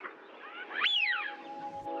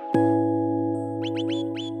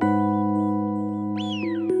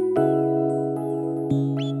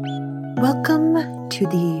Welcome to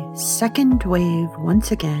the second wave,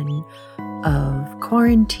 once again, of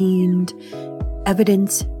quarantined,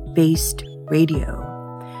 evidence-based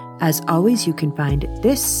radio. As always, you can find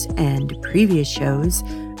this and previous shows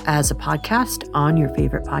as a podcast on your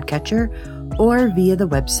favorite podcatcher or via the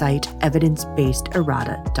website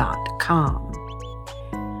evidencebasederrata.com.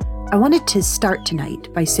 I wanted to start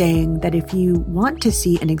tonight by saying that if you want to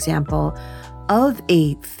see an example of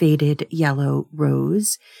a faded yellow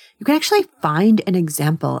rose, you can actually find an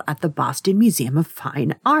example at the Boston Museum of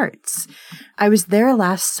Fine Arts. I was there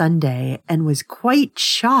last Sunday and was quite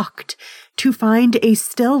shocked to find a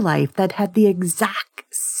still life that had the exact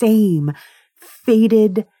same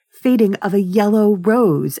fading of a yellow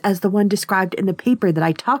rose as the one described in the paper that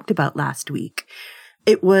I talked about last week.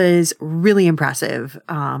 It was really impressive.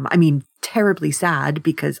 Terribly sad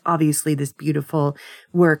because obviously this beautiful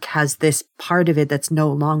work has this part of it that's no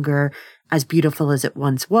longer as beautiful as it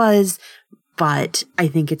once was. But I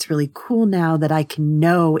think it's really cool now that I can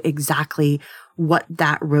know exactly what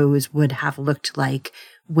that rose would have looked like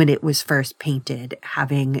when it was first painted,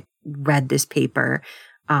 having read this paper.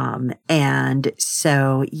 And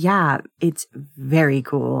so, yeah, it's very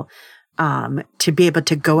cool. To be able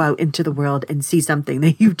to go out into the world and see something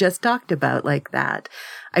that you've just talked about like that.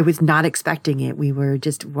 I was not expecting it. We were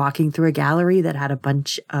just walking through a gallery that had a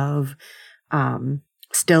bunch of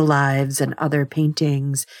still lives and other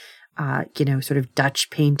paintings, sort of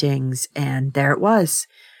Dutch paintings, and there it was.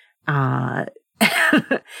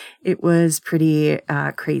 It was pretty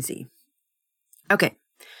crazy. Okay.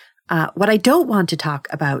 What I don't want to talk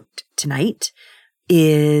about tonight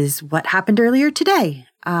is what happened earlier today.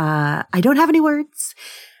 I don't have any words,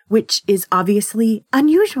 which is obviously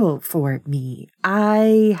unusual for me.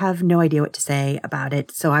 I have no idea what to say about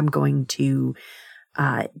it, so I'm going to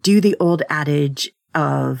do the old adage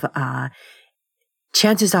of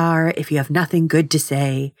chances are, if you have nothing good to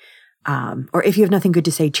say, or if you have nothing good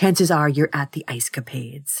to say, chances are you're at the Ice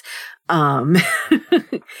Capades.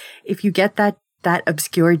 If you get that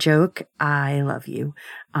obscure joke, I love you.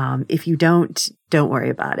 If you don't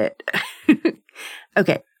worry about it.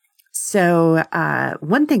 Okay. So,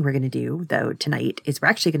 one thing we're going to do though tonight is we're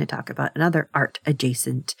actually going to talk about another art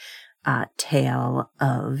adjacent, tale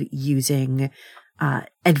of using,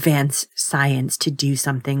 advanced science to do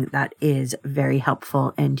something that is very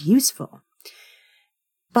helpful and useful.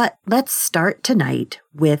 But let's start tonight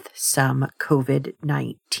with some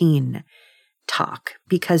COVID-19 talk,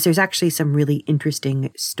 because there's actually some really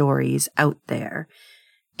interesting stories out there.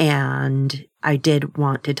 And I did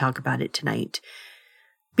want to talk about it tonight.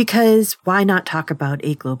 Because why not talk about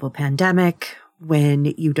a global pandemic when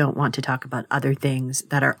you don't want to talk about other things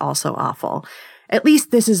that are also awful? At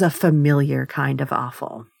least this is a familiar kind of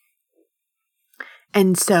awful.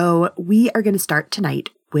 And so we are going to start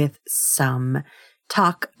tonight with some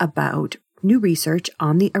talk about new research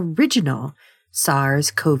on the original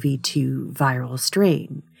SARS-CoV-2 viral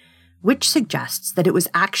strain, which suggests that it was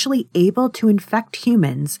actually able to infect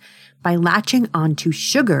humans by latching onto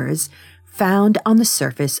sugars found on the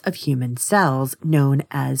surface of human cells known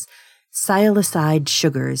as sialicide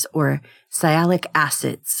sugars or sialic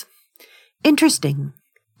acids.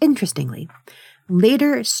 Interestingly,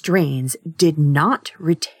 later strains did not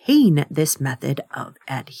retain this method of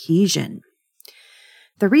adhesion.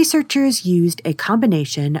 The researchers used a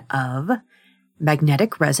combination of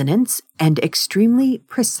magnetic resonance and extremely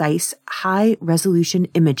precise high-resolution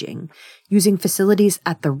imaging using facilities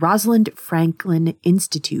at the Rosalind Franklin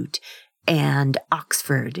Institute and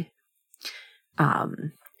Oxford.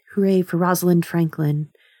 Hooray for Rosalind Franklin.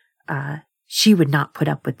 She would not put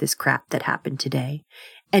up with this crap that happened today.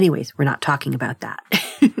 Anyways, we're not talking about that.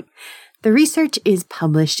 The research is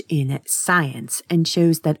published in Science and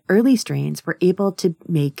shows that early strains were able to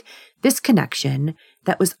make this connection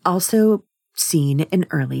that was also seen in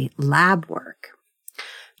early lab work.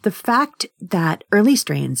 The fact that early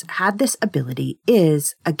strains had this ability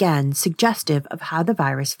is, again, suggestive of how the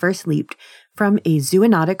virus first leaped from a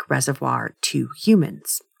zoonotic reservoir to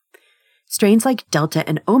humans. Strains like Delta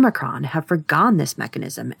and Omicron have forgone this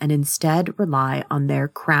mechanism and instead rely on their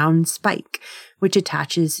crown spike, which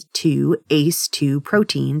attaches to ACE2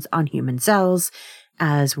 proteins on human cells,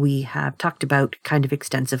 as we have talked about kind of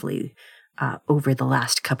extensively over the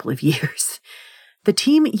last couple of years. The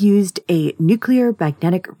team used a nuclear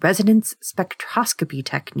magnetic resonance spectroscopy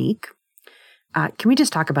technique. Can we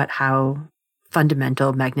just talk about how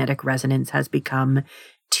fundamental magnetic resonance has become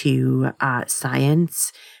to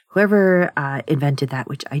science? Whoever invented that,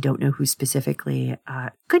 which I don't know who specifically,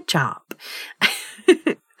 good job.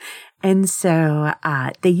 And so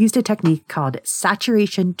they used a technique called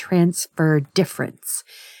saturation transfer difference.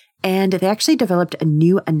 And they actually developed a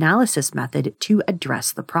new analysis method to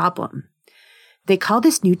address the problem. They call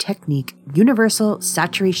this new technique universal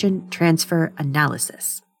saturation transfer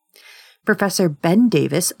analysis. Professor Ben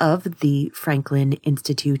Davis of the Franklin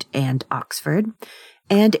Institute and Oxford,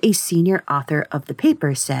 and a senior author of the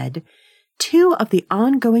paper, said, "Two of the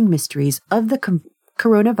ongoing mysteries of the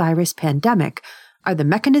coronavirus pandemic are the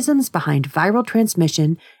mechanisms behind viral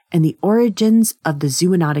transmission and the origins of the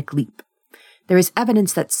zoonotic leap. There is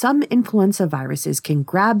evidence that some influenza viruses can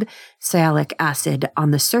grab sialic acid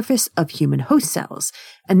on the surface of human host cells,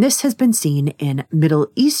 and this has been seen in Middle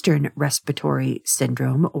Eastern Respiratory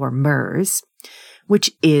Syndrome, or MERS,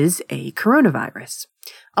 which is a coronavirus.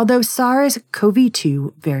 Although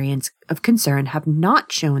SARS-CoV-2 variants of concern have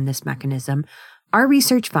not shown this mechanism, our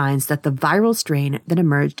research finds that the viral strain that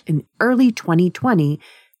emerged in early 2020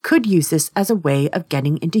 could use this as a way of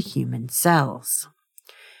getting into human cells."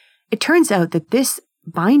 It turns out that this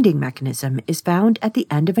binding mechanism is found at the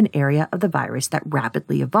end of an area of the virus that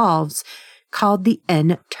rapidly evolves, called the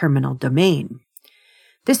N-terminal domain.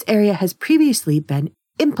 This area has previously been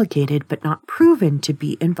implicated but not proven to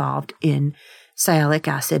be involved in sialic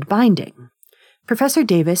acid binding. Professor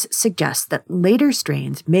Davis suggests that later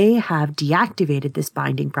strains may have deactivated this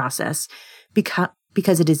binding process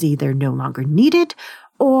because it is either no longer needed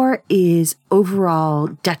or is overall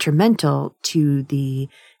detrimental to the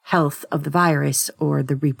health of the virus or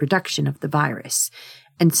the reproduction of the virus.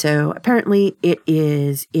 And so apparently it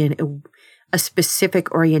is in a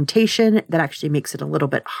specific orientation that actually makes it a little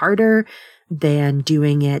bit harder than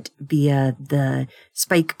doing it via the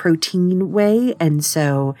spike protein way. And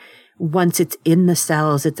so once it's in the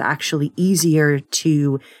cells, it's actually easier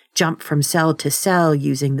to jump from cell to cell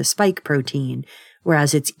using the spike protein,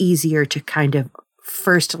 whereas it's easier to kind of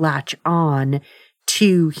first latch on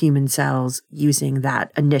to human cells using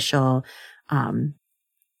that initial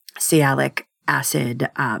sialic acid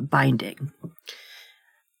binding.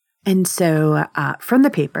 And so from the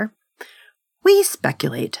paper, we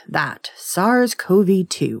speculate that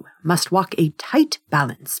SARS-CoV-2 must walk a tight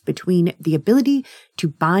balance between the ability to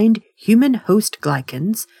bind human host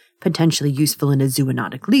glycans, potentially useful in a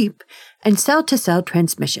zoonotic leap, and cell-to-cell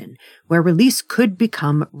transmission, where release could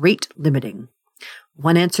become rate-limiting.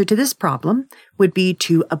 One answer to this problem would be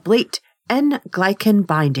to ablate N-glycan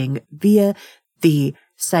binding via the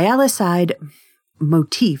sialicide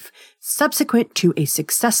motif subsequent to a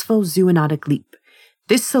successful zoonotic leap.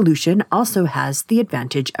 This solution also has the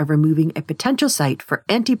advantage of removing a potential site for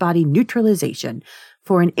antibody neutralization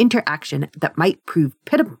for an interaction that might prove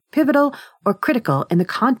pivotal or critical in the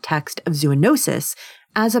context of zoonosis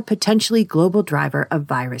as a potentially global driver of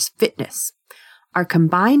virus fitness. Our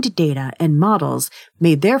combined data and models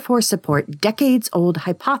may therefore support decades-old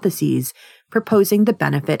hypotheses proposing the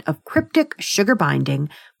benefit of cryptic sugar binding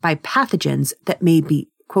by pathogens that may be,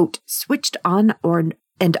 quote, switched on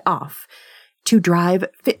and off to drive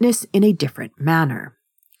fitness in a different manner,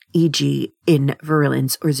 e.g. in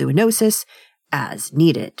virulence or zoonosis, as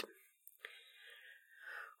needed.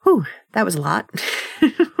 Whew, that was a lot.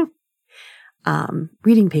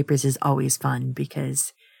 Reading papers is always fun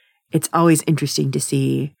because it's always interesting to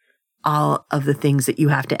see all of the things that you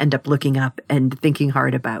have to end up looking up and thinking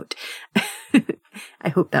hard about. I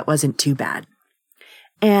hope that wasn't too bad.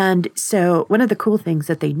 And so one of the cool things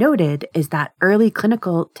that they noted is that early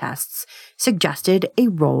clinical tests suggested a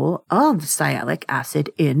role of sialic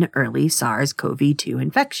acid in early SARS-CoV-2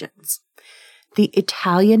 infections. The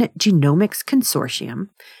Italian Genomics Consortium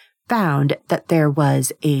found that there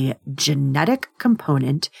was a genetic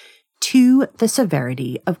component to the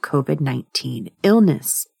severity of COVID-19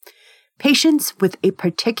 illness. Patients with a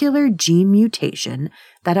particular gene mutation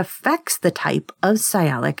that affects the type of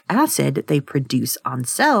sialic acid they produce on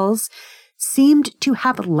cells seemed to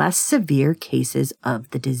have less severe cases of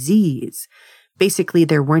the disease. Basically,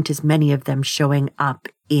 there weren't as many of them showing up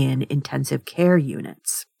in intensive care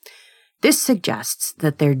units. This suggests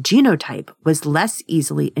that their genotype was less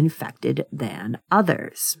easily infected than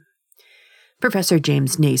others. Professor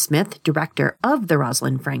James Naismith, director of the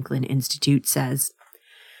Rosalind Franklin Institute, says,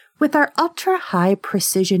 "With our ultra-high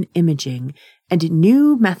precision imaging and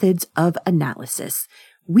new methods of analysis,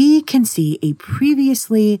 we can see a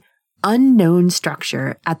previously unknown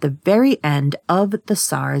structure at the very end of the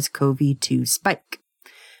SARS-CoV-2 spike.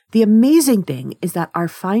 The amazing thing is that our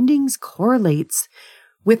findings correlates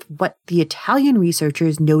with what the Italian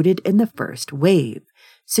researchers noted in the first wave,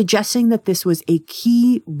 suggesting that this was a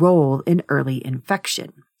key role in early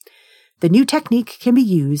infection. The new technique can be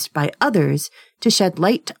used by others to shed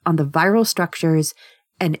light on the viral structures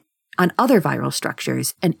and on other viral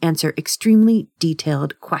structures and answer extremely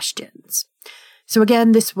detailed questions. So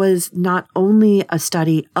again, this was not only a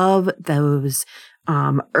study of those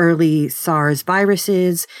early SARS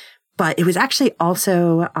viruses, but it was actually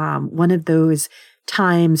also one of those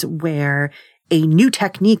times where a new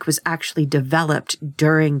technique was actually developed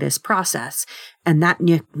during this process. And that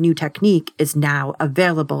new technique is now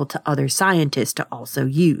available to other scientists to also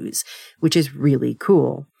use, which is really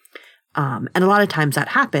cool. And a lot of times that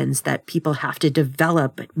happens, that people have to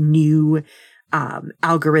develop new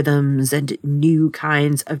algorithms and new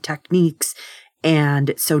kinds of techniques.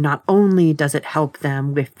 And so not only does it help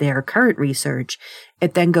them with their current research,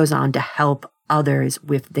 it then goes on to help others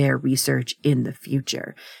with their research in the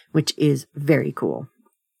future, which is very cool.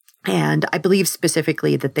 And I believe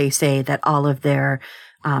specifically that they say that all of their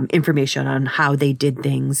information on how they did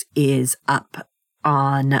things is up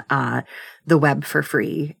on the web for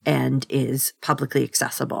free and is publicly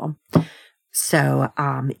accessible. So,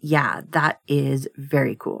 yeah, that is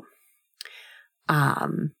very cool.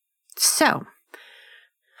 So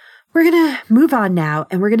we're going to move on now,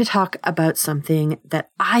 and we're going to talk about something that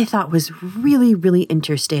I thought was really, really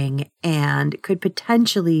interesting and could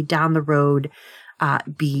potentially down the road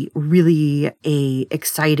be really a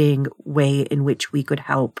exciting way in which we could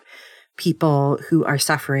help people who are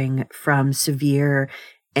suffering from severe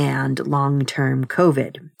and long-term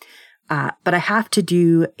COVID. But I have to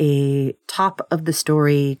do a top of the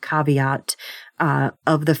story caveat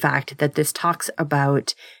of the fact that this talks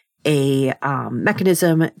about a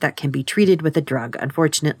mechanism that can be treated with a drug.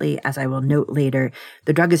 Unfortunately, as I will note later,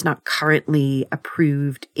 the drug is not currently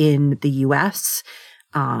approved in the US.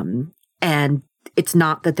 And it's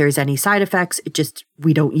not that there's any side effects. It just,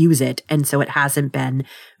 we don't use it. And so it hasn't been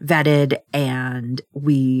vetted, and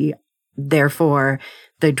therefore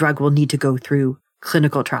the drug will need to go through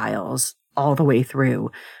clinical trials all the way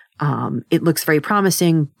through. It looks very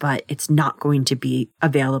promising, but it's not going to be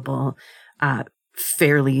available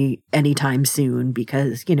fairly anytime soon,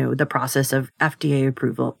 because, the process of FDA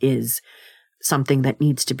approval is something that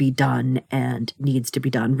needs to be done and needs to be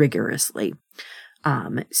done rigorously.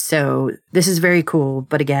 So this is very cool,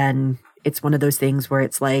 but again, it's one of those things where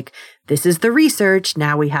it's like, this is the research.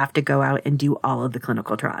 Now we have to go out and do all of the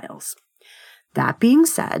clinical trials. That being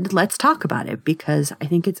said, let's talk about it, because I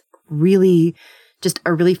think it's really just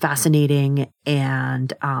a really fascinating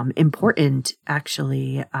and important,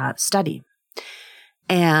 actually, study.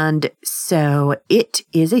 And so it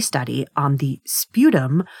is a study on the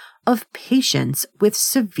sputum of patients with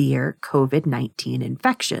severe COVID-19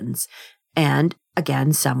 infections, and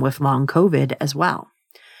again, some with long COVID as well.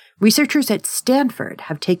 Researchers at Stanford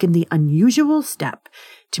have taken the unusual step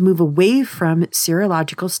to move away from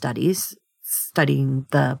serological studies, studying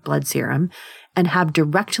the blood serum, and have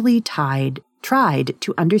directly tried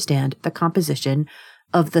to understand the composition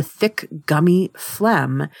of the thick, gummy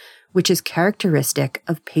phlegm, which is characteristic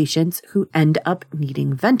of patients who end up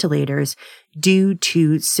needing ventilators due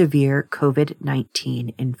to severe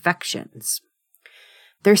COVID-19 infections.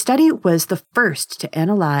 Their study was the first to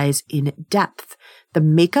analyze in depth the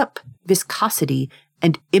makeup, viscosity,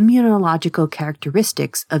 and immunological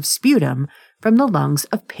characteristics of sputum from the lungs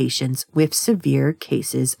of patients with severe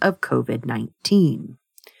cases of COVID-19.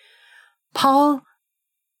 Paul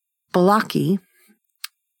Balaky,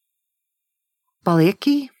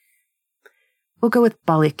 we'll go with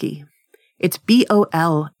Balaky. It's Bollyky.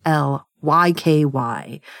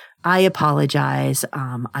 I apologize.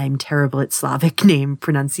 I'm terrible at Slavic name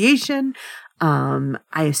pronunciation. I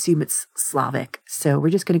assume it's Slavic, so we're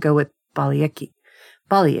just going to go with Balaky.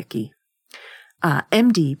 MD,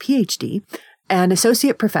 PhD, an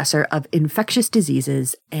associate professor of infectious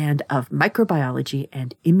diseases and of microbiology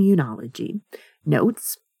and immunology,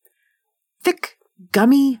 notes, thick,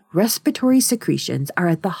 gummy respiratory secretions are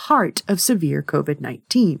at the heart of severe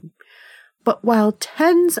COVID-19. But while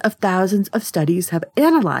tens of thousands of studies have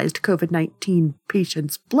analyzed COVID-19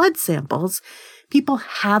 patients' blood samples, people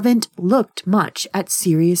haven't looked much at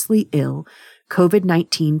seriously ill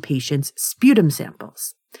COVID-19 patients' sputum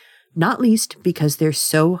samples, not least because they're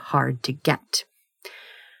so hard to get.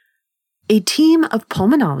 A team of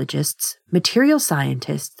pulmonologists, material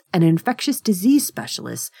scientists, and infectious disease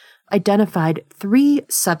specialists identified 3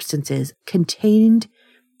 substances contained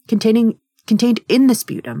in the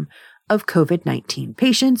sputum of COVID-19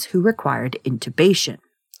 patients who required intubation.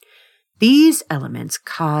 These elements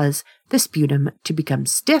cause the sputum to become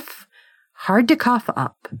stiff, hard to cough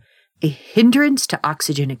up, a hindrance to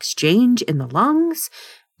oxygen exchange in the lungs,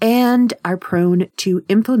 and are prone to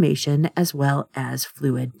inflammation as well as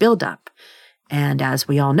fluid buildup. And as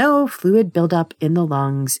we all know, fluid buildup in the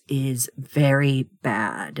lungs is very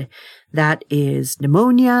bad. That is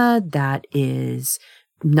pneumonia. That is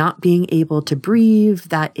not being able to breathe.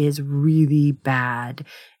 That is really bad.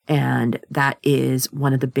 And that is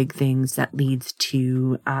one of the big things that leads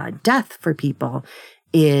to death for people,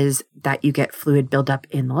 is that you get fluid buildup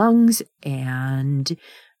in the lungs and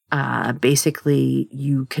basically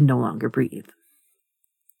you can no longer breathe.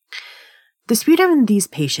 The sputum in these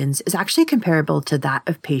patients is actually comparable to that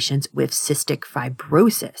of patients with cystic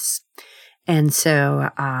fibrosis. And so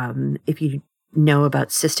if you know about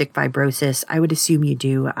cystic fibrosis, I would assume you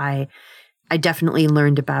do. I definitely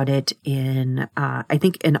learned about it in, I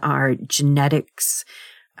think in our genetics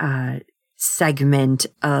segment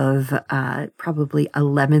of probably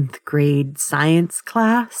 11th grade science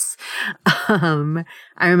class. I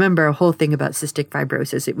remember a whole thing about cystic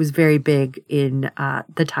fibrosis. It was very big in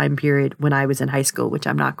the time period when I was in high school, which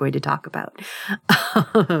I'm not going to talk about.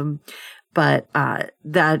 But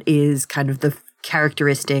that is kind of the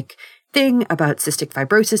characteristic thing about cystic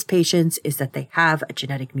fibrosis patients, is that they have a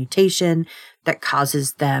genetic mutation that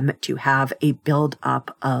causes them to have a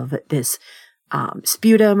buildup of this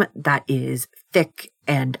sputum that is thick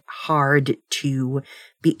and hard to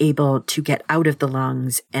be able to get out of the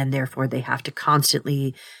lungs, and therefore they have to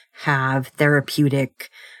constantly have therapeutic,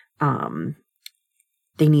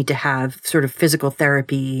 they need to have sort of physical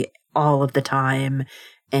therapy all of the time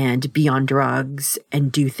and be on drugs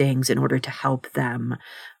and do things in order to help them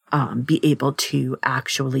be able to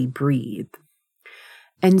actually breathe.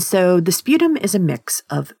 And so the sputum is a mix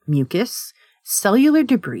of mucus, cellular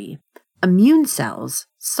debris, immune cells,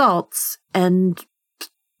 salts, and,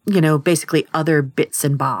 basically other bits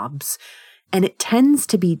and bobs. And it tends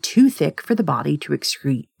to be too thick for the body to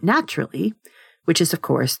excrete naturally, which is, of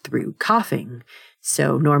course, through coughing.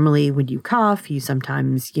 So normally when you cough, you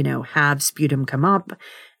sometimes, have sputum come up,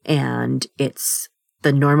 and it's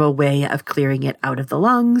the normal way of clearing it out of the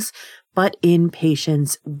lungs. But in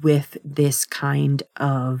patients with this kind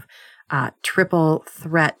of triple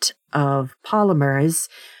threat of polymers,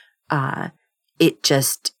 it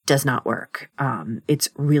just does not work. It's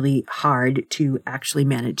really hard to actually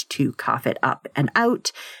manage to cough it up and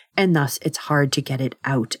out, and thus it's hard to get it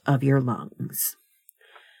out of your lungs.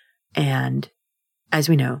 And as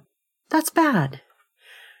we know, that's bad.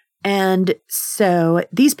 And so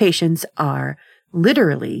these patients are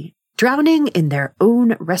literally drowning in their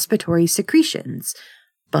own respiratory secretions,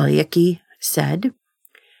 Baliecki said.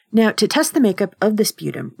 Now, to test the makeup of the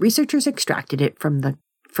sputum, researchers extracted it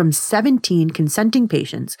from 17 consenting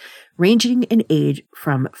patients ranging in age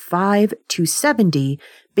from 5 to 70,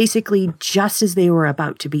 basically just as they were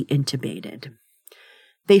about to be intubated.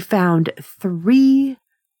 They found 3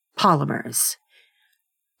 polymers.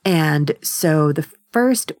 And so the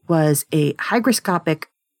first was a hygroscopic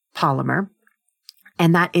polymer,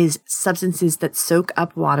 and that is substances that soak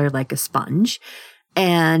up water like a sponge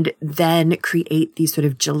and then create these sort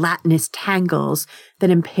of gelatinous tangles that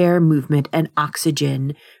impair movement and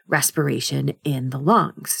oxygen respiration in the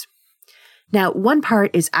lungs. Now, one part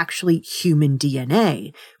is actually human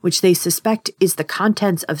DNA, which they suspect is the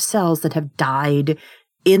contents of cells that have died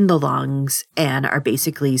in the lungs and are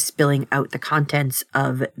basically spilling out the contents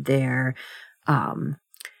of their,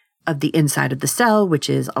 of the inside of the cell, which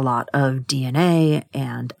is a lot of DNA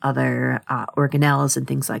and other organelles and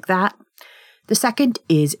things like that. The second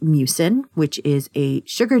is mucin, which is a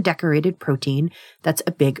sugar-decorated protein that's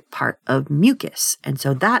a big part of mucus. And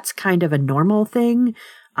so that's kind of a normal thing.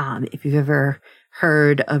 If you've ever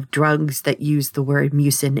heard of drugs that use the word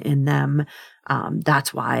mucin in them,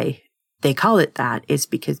 that's why they call it that, is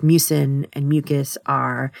because mucin and mucus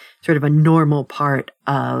are sort of a normal part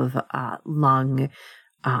of lung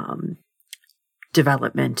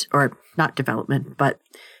development, or not development, but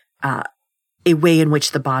a way in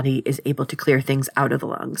which the body is able to clear things out of the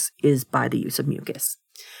lungs is by the use of mucus.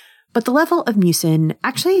 But the level of mucin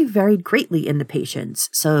actually varied greatly in the patients,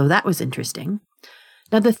 so that was interesting.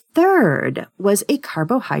 Now, the third was a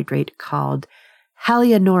carbohydrate called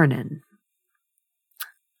hyaluronan,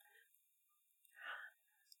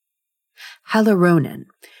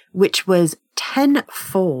 which was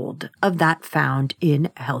 10-fold of that found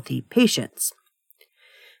in healthy patients.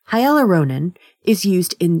 Hyaluronan is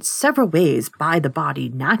used in several ways by the body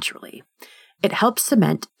naturally. It helps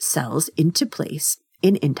cement cells into place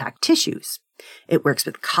in intact tissues. It works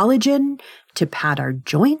with collagen to pad our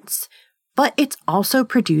joints, but it's also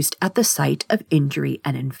produced at the site of injury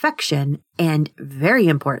and infection, and very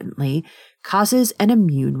importantly, causes an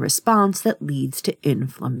immune response that leads to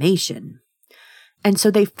inflammation. And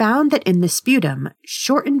so they found that in the sputum,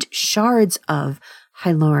 shortened shards of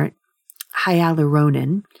hyaluronan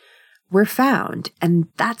hyaluronan were found. And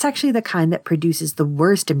that's actually the kind that produces the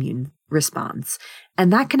worst immune response.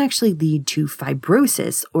 And that can actually lead to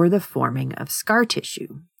fibrosis or the forming of scar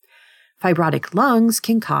tissue. Fibrotic lungs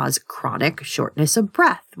can cause chronic shortness of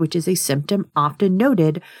breath, which is a symptom often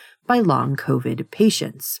noted by long COVID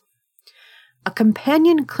patients. A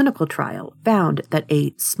companion clinical trial found that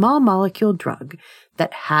a small molecule drug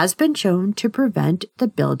that has been shown to prevent the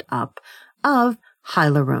buildup of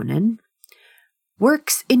hyaluronan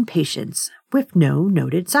works in patients with no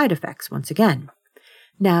noted side effects once again.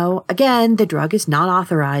 Now, again, the drug is not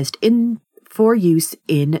authorized for use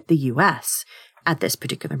in the US at this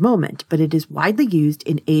particular moment, but it is widely used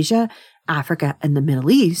in Asia, Africa, and the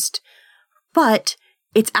Middle East, but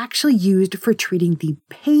it's actually used for treating the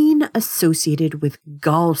pain associated with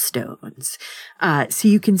gallstones. So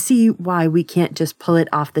you can see why we can't just pull it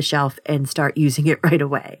off the shelf and start using it right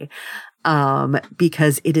away,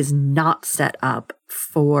 because it is not set up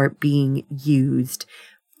for being used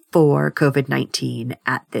for COVID-19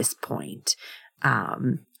 at this point.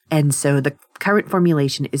 And so the current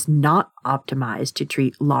formulation is not optimized to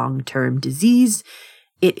treat long-term disease.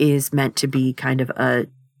 It is meant to be kind of a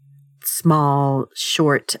small,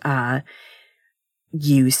 short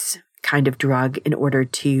use kind of drug in order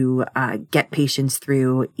to get patients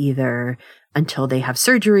through either until they have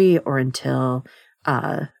surgery or until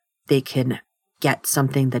they can get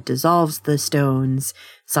something that dissolves the stones,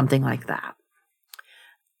 something like that.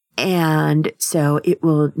 And so it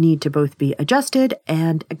will need to both be adjusted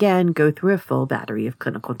and, again, go through a full battery of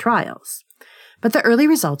clinical trials. But the early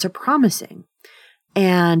results are promising.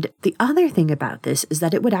 And the other thing about this is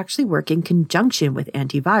that it would actually work in conjunction with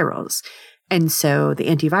antivirals. And so the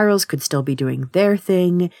antivirals could still be doing their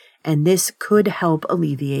thing, and this could help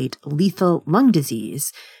alleviate lethal lung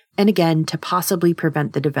disease, and again, to possibly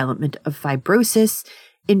prevent the development of fibrosis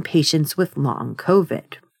in patients with long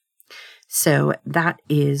COVID. So that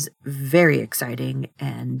is very exciting,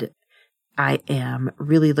 and I am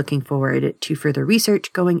really looking forward to further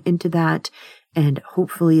research going into that, and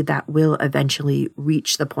hopefully that will eventually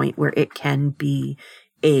reach the point where it can be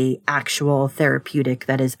a actual therapeutic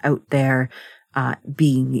that is out there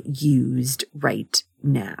being used right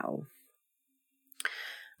now.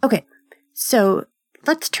 Okay, so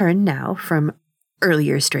let's turn now from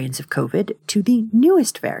earlier strains of COVID to the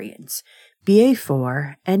newest variants,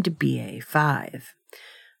 BA4 and BA5.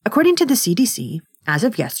 According to the CDC, as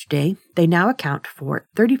of yesterday, they now account for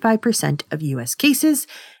 35% of U.S. cases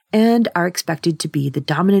and are expected to be the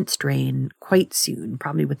dominant strain quite soon,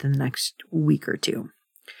 probably within the next week or two.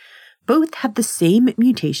 Both have the same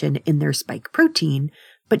mutation in their spike protein,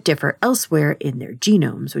 but differ elsewhere in their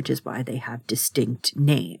genomes, which is why they have distinct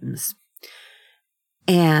names.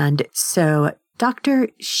 And so Dr.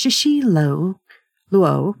 Shishi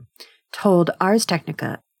Luo told Ars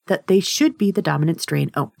Technica that they should be the dominant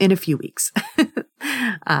strain, in a few weeks.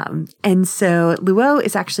 And so Luo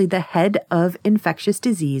is actually the head of infectious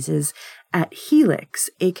diseases at Helix,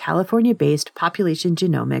 a California-based population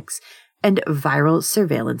genomics and viral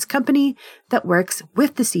surveillance company that works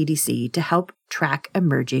with the CDC to help track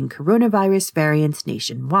emerging coronavirus variants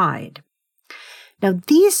nationwide. Now,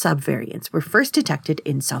 these subvariants were first detected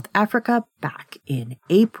in South Africa back in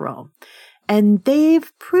April, and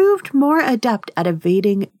they've proved more adept at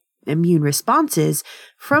evading immune responses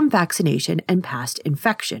from vaccination and past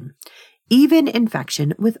infection, even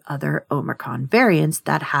infection with other Omicron variants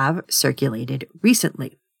that have circulated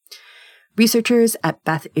recently. Researchers at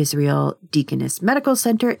Beth Israel Deaconess Medical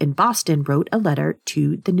Center in Boston wrote a letter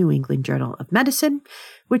to the New England Journal of Medicine,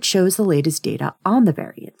 which shows the latest data on the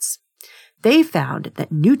variants. They found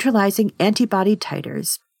that neutralizing antibody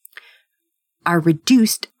titers are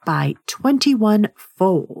reduced by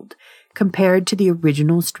 21-fold compared to the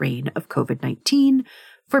original strain of COVID-19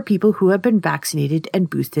 for people who have been vaccinated and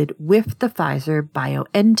boosted with the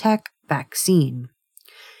Pfizer-BioNTech vaccine.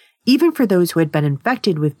 Even for those who had been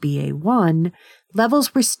infected with BA1,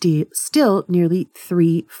 levels were still nearly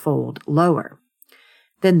 3-fold lower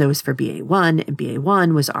than those for BA1, and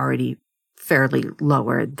BA1 was already fairly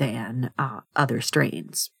lower than other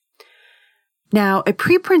strains. Now, a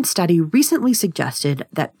preprint study recently suggested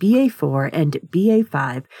that BA4 and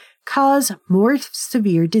BA5 cause more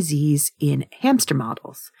severe disease in hamster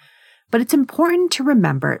models. But it's important to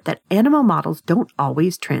remember that animal models don't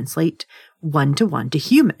always translate one-to-one to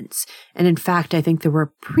humans. And in fact, I think there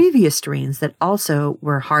were previous strains that also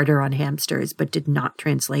were harder on hamsters, but did not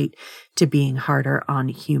translate to being harder on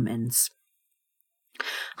humans.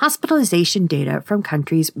 Hospitalization data from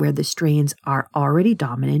countries where the strains are already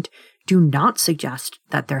dominant do not suggest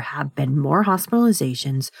that there have been more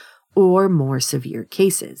hospitalizations or more severe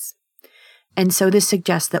cases. And so this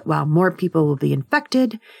suggests that while more people will be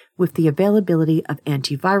infected, with the availability of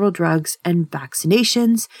antiviral drugs and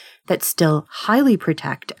vaccinations that still highly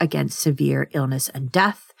protect against severe illness and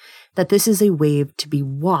death, that this is a wave to be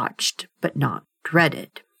watched but not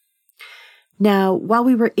dreaded. Now, while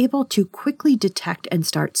we were able to quickly detect and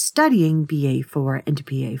start studying BA4 and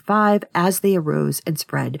BA5 as they arose and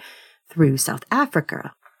spread through South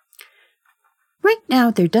Africa, right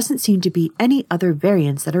now there doesn't seem to be any other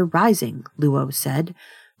variants that are rising, Luo said.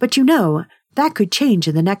 But that could change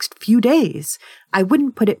in the next few days. I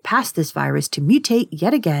wouldn't put it past this virus to mutate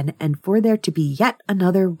yet again and for there to be yet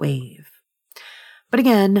another wave. But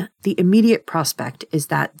again, the immediate prospect is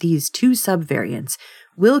that these two subvariants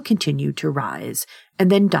will continue to rise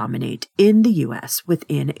and then dominate in the US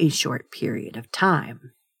within a short period of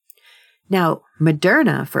time. Now,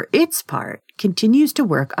 Moderna, for its part, continues to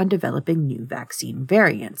work on developing new vaccine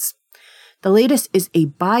variants. The latest is a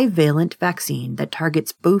bivalent vaccine that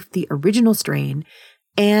targets both the original strain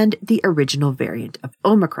and the original variant of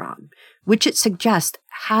Omicron, which it suggests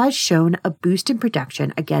has shown a boost in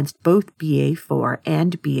protection against both BA4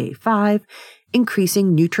 and BA5,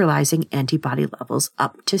 increasing neutralizing antibody levels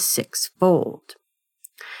up to 6-fold.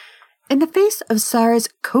 In the face of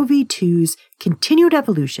SARS-CoV-2's continued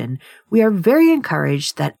evolution, we are very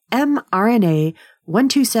encouraged that mRNA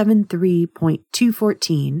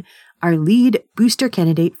 1273.214, our lead booster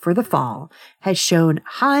candidate for the fall, has shown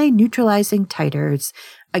high neutralizing titers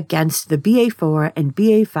against the BA4 and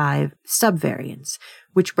BA5 subvariants,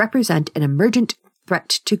 which represent an emergent threat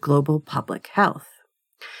to global public health.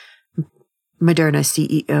 Moderna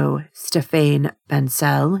CEO Stéphane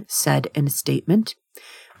Bancel said in a statement,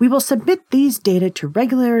 "We will submit these data to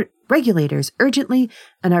regulators urgently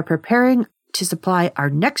and are preparing to supply our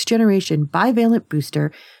next-generation bivalent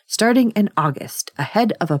booster starting in August,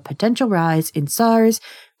 ahead of a potential rise in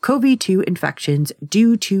SARS-CoV-2 infections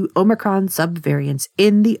due to Omicron subvariants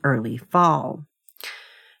in the early fall."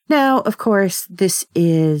 Now, of course, this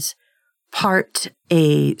is part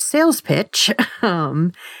a sales pitch,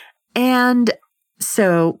 and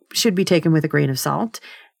so should be taken with a grain of salt.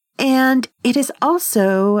 And it is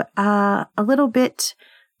also a little bit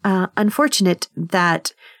unfortunate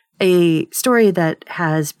that a story that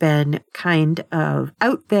has been kind of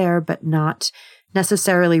out there, but not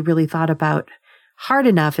necessarily really thought about hard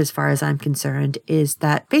enough as far as I'm concerned, is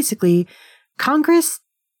that basically Congress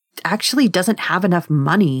actually doesn't have enough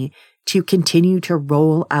money to continue to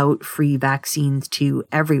roll out free vaccines to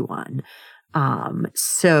everyone.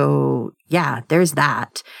 So yeah, there's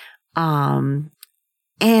that. And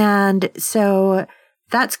so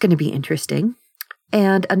that's going to be interesting.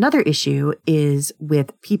 And another issue is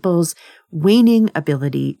with people's waning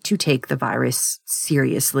ability to take the virus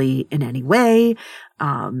seriously in any way,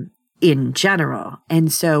 in general. And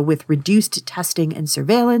so with reduced testing and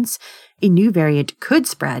surveillance, a new variant could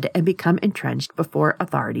spread and become entrenched before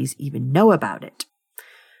authorities even know about it.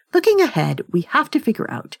 Looking ahead, we have to figure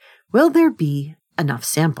out, will there be enough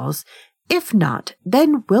samples? If not,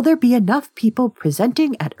 then will there be enough people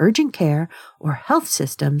presenting at urgent care or health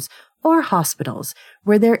systems or hospitals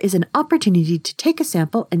where there is an opportunity to take a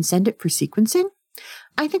sample and send it for sequencing?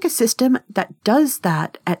 I think a system that does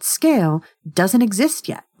that at scale doesn't exist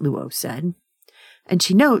yet, Luo said. And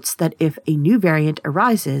she notes that if a new variant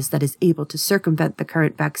arises that is able to circumvent the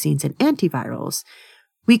current vaccines and antivirals,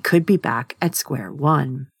 we could be back at square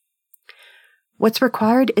one. What's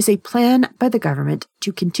required is a plan by the government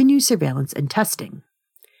to continue surveillance and testing.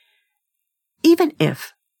 Even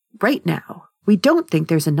if, right now, we don't think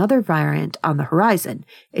there's another variant on the horizon,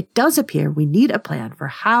 it does appear we need a plan for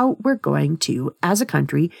how we're going to, as a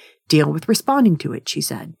country, deal with responding to it, she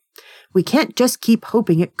said. We can't just keep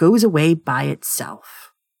hoping it goes away by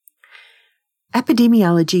itself.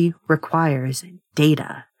 Epidemiology requires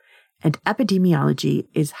data, and epidemiology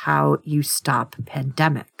is how you stop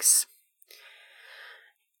pandemics.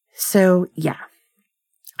 So, yeah.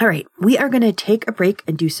 All right, we are going to take a break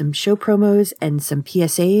and do some show promos and some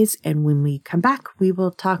PSAs. And when we come back, we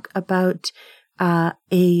will talk about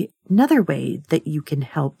another way that you can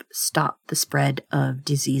help stop the spread of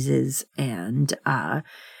diseases and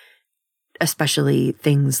especially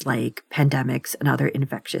things like pandemics and other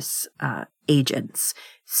infectious agents.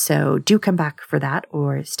 So do come back for that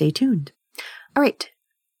or stay tuned. All right.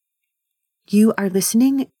 You are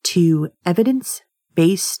listening to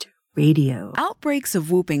Evidence-Based Radio. Outbreaks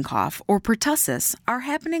of whooping cough, or pertussis, are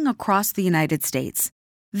happening across the United States.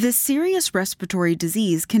 This serious respiratory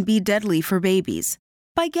disease can be deadly for babies.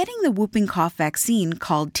 By getting the whooping cough vaccine,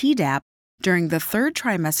 called Tdap, during the third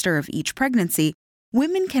trimester of each pregnancy,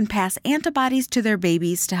 women can pass antibodies to their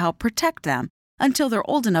babies to help protect them until they're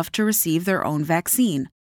old enough to receive their own vaccine.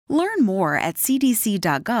 Learn more at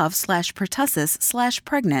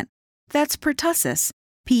cdc.gov/pertussis/pregnant. That's pertussis,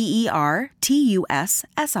 PERTUSSIS.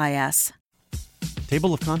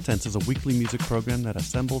 Table of Contents is a weekly music program that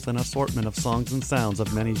assembles an assortment of songs and sounds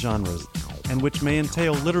of many genres, and which may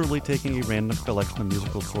entail literally taking a random collection of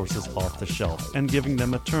musical sources off the shelf and giving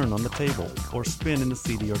them a turn on the table, or spin in the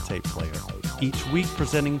CD or tape player. Each week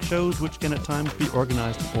presenting shows which can at times be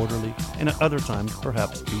organized and orderly, and at other times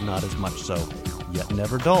perhaps be not as much so, yet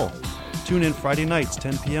never dull. Tune in Friday nights,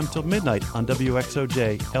 10 p.m. till midnight on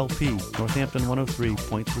WXOJ LP, Northampton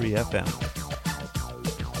 103.3 FM.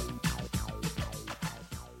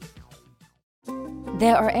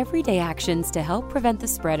 There are everyday actions to help prevent the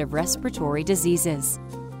spread of respiratory diseases.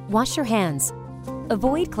 Wash your hands.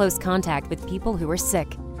 Avoid close contact with people who are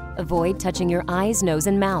sick. Avoid touching your eyes, nose,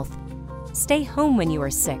 and mouth. Stay home when you are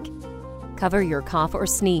sick. Cover your cough or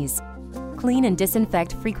sneeze. Clean and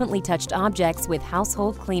disinfect frequently touched objects with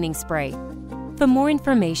household cleaning spray. For more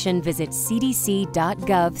information, visit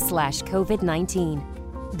cdc.gov/COVID-19.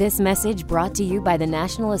 This message brought to you by the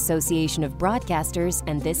National Association of Broadcasters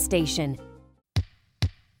and this station.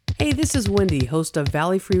 Hey, this is Wendy, host of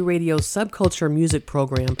Valley Free Radio's Subculture Music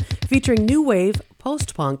program, featuring new wave,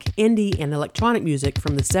 post-punk, indie, and electronic music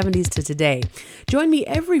from the 70s to today. Join me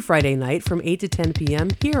every Friday night from 8 to 10 p.m.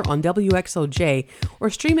 here on WXOJ,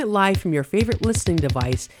 or stream it live from your favorite listening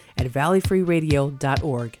device at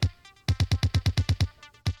valleyfreeradio.org.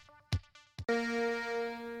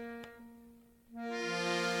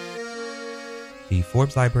 The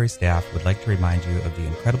Forbes Library staff would like to remind you of the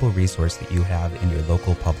incredible resource that you have in your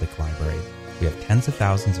local public library. We have tens of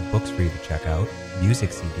thousands of books for you to check out,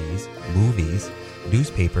 music CDs, movies,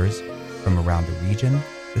 newspapers from around the region,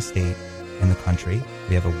 the state, and the country.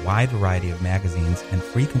 We have a wide variety of magazines and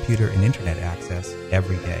free computer and internet access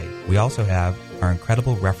every day. We also have our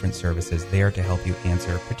incredible reference services there to help you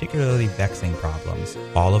answer particularly vexing problems.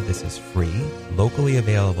 All of this is free, locally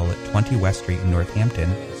available at 20 West Street in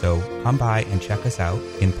Northampton, so come by and check us out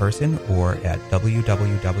in person or at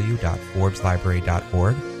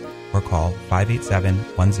www.forbeslibrary.org or call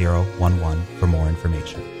 587-1011 for more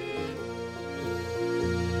information.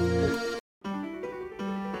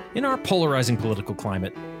 In our polarizing political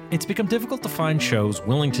climate, it's become difficult to find shows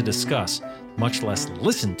willing to discuss, much less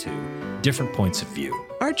listen to, different points of view.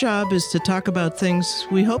 Our job is to talk about things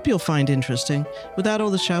we hope you'll find interesting without all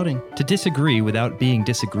the shouting. To disagree without being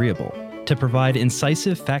disagreeable. To provide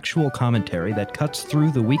incisive, factual commentary that cuts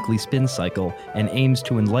through the weekly spin cycle and aims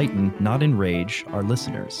to enlighten, not enrage, our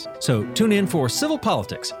listeners. So tune in for Civil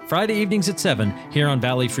Politics, Friday evenings at 7 here on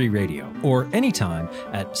Valley Free Radio, or anytime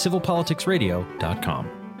at civilpoliticsradio.com.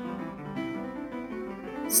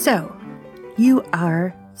 So, you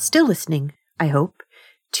are still listening, I hope,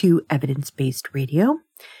 to Evidence-Based Radio,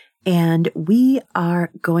 and we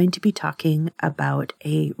are going to be talking about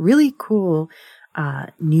a really cool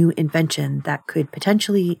new invention that could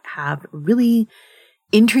potentially have really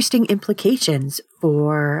interesting implications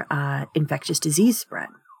for infectious disease spread.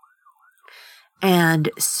 And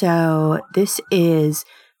so this is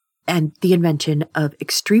the invention of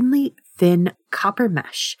extremely thin copper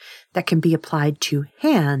mesh that can be applied to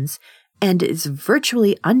hands and is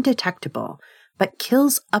virtually undetectable, but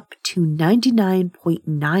kills up to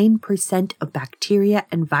 99.9% of bacteria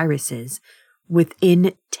and viruses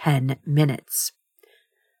within 10 minutes.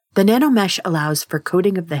 The nanomesh allows for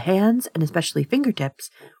coating of the hands and especially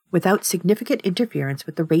fingertips without significant interference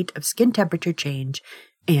with the rate of skin temperature change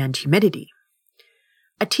and humidity.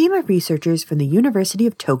 A team of researchers from the University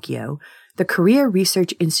of Tokyo, the Korea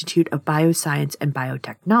Research Institute of Bioscience and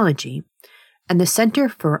Biotechnology, and the Center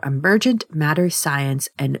for Emergent Matter Science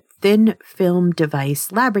and Thin Film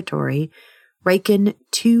Device Laboratory, Riken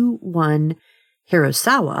 2-1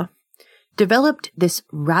 Hirosawa, developed this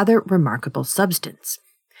rather remarkable substance.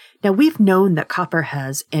 Now, we've known that copper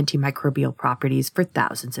has antimicrobial properties for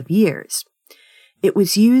thousands of years. It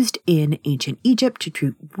was used in ancient Egypt to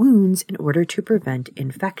treat wounds in order to prevent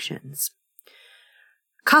infections.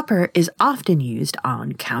 Copper is often used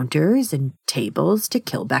on counters and tables to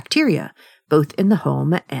kill bacteria, both in the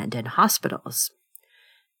home and in hospitals.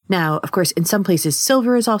 Now, of course, in some places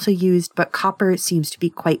silver is also used, but copper seems to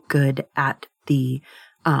be quite good at the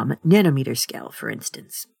nanometer scale, for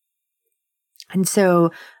instance. And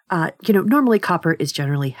so, normally copper is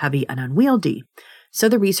generally heavy and unwieldy. So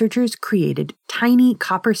the researchers created tiny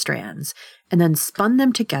copper strands and then spun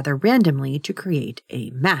them together randomly to create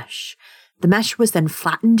a mesh. The mesh was then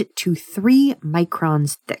flattened to 3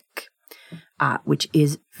 microns thick, which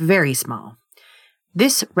is very small.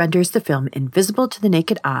 This renders the film invisible to the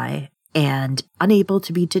naked eye and unable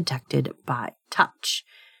to be detected by touch.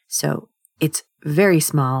 So it's very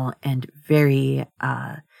small and very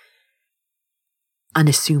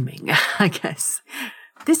unassuming, I guess.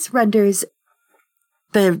 This renders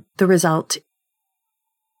the result.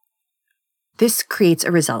 This creates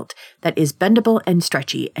a result that is bendable and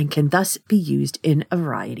stretchy and can thus be used in a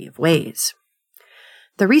variety of ways.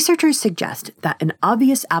 The researchers suggest that an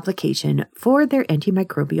obvious application for their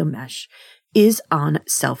antimicrobial mesh is on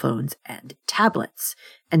cell phones and tablets.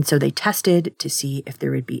 And so they tested to see if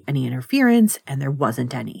there would be any interference, and there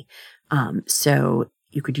wasn't any. So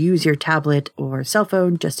you could use your tablet or cell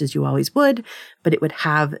phone just as you always would, but it would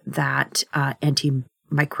have that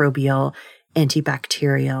antimicrobial,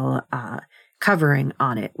 antibacterial covering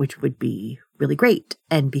on it, which would be really great.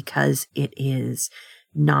 And because it is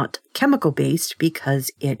not chemical based,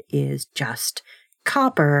 because it is just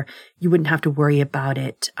copper, you wouldn't have to worry about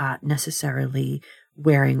it necessarily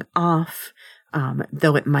wearing off,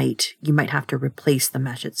 though you might have to replace the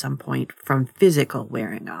mesh at some point from physical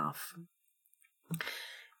wearing off.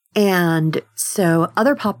 And so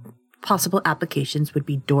other possible applications would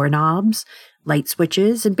be doorknobs, light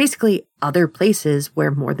switches, and basically other places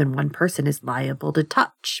where more than one person is liable to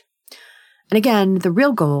touch. And again, the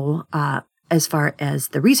real goal, as far as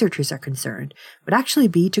the researchers are concerned, would actually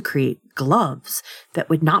be to create gloves that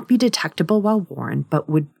would not be detectable while worn, but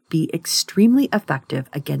would be extremely effective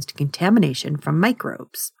against contamination from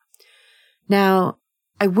microbes. Now,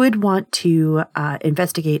 I would want to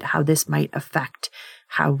investigate how this might affect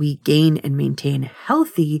how we gain and maintain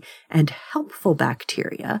healthy and helpful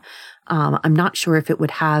bacteria. I'm not sure if it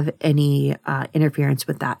would have any interference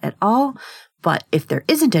with that at all, but if there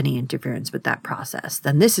isn't any interference with that process,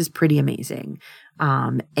 then this is pretty amazing.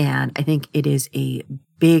 And I think it is a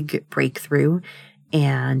big breakthrough,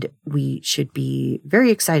 and we should be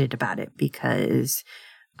very excited about it because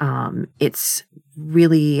it's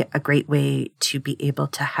really a great way to be able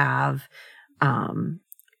to have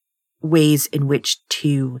ways in which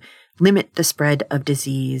to limit the spread of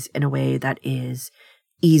disease in a way that is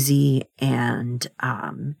easy and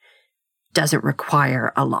doesn't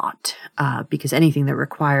require a lot, because anything that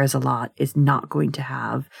requires a lot is not going to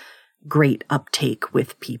have great uptake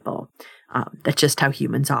with people. That's just how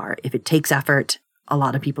humans are. If it takes effort, a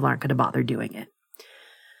lot of people aren't going to bother doing it.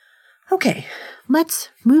 Okay, let's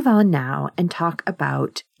move on now and talk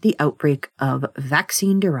about the outbreak of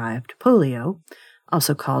vaccine-derived polio,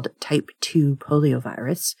 also called type 2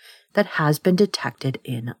 poliovirus, that has been detected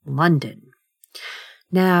in London.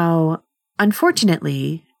 Now,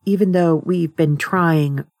 unfortunately, even though we've been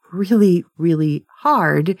trying really, really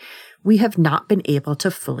hard, we have not been able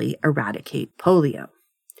to fully eradicate polio.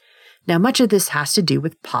 Now, much of this has to do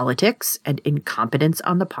with politics and incompetence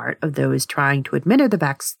on the part of those trying to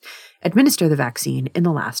administer the vaccine in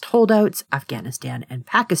the last holdouts, Afghanistan and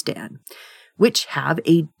Pakistan, which have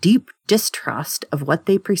a deep distrust of what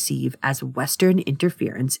they perceive as Western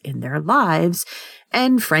interference in their lives,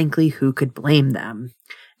 and frankly, who could blame them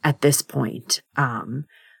at this point?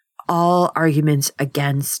 All arguments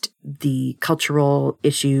against the cultural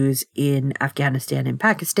issues in Afghanistan and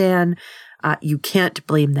Pakistan, you can't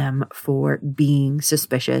blame them for being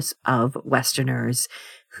suspicious of Westerners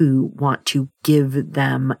who want to give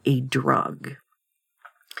them a drug.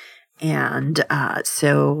 And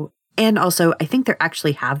also, I think there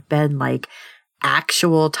actually have been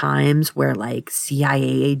actual times where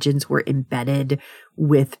CIA agents were embedded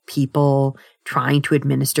with people trying to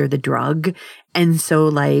administer the drug. And so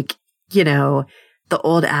the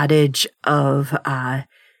old adage of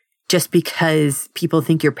just because people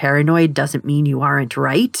think you're paranoid doesn't mean you aren't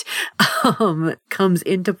right comes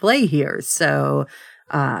into play here. So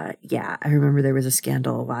I remember there was a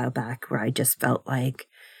scandal a while back where I just felt like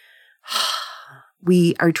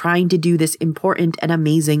we are trying to do this important and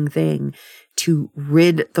amazing thing to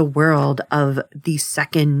rid the world of the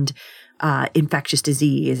second infectious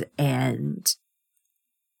disease, and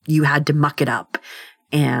you had to muck it up.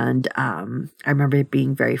 And I remember it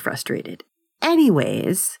being very frustrated.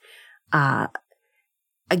 Anyways,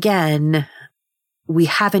 again, we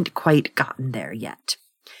haven't quite gotten there yet.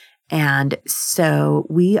 And so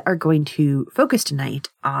we are going to focus tonight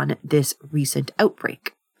on this recent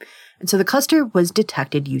outbreak. And so the cluster was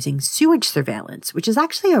detected using sewage surveillance, which is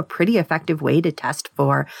actually a pretty effective way to test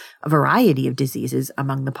for a variety of diseases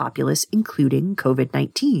among the populace, including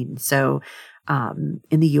COVID-19. So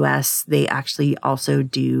in the US, they actually also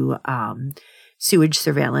do sewage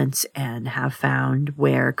surveillance and have found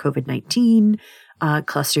where COVID-19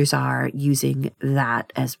 clusters are using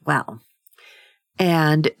that as well.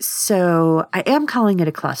 And so I am calling it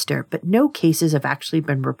a cluster, but no cases have actually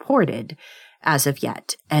been reported as of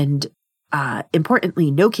yet. And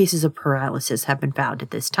Importantly, no cases of paralysis have been found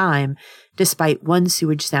at this time, despite one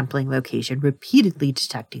sewage sampling location repeatedly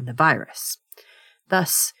detecting the virus.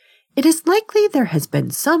 Thus, it is likely there has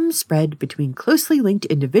been some spread between closely linked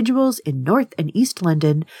individuals in North and East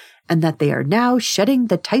London, and that they are now shedding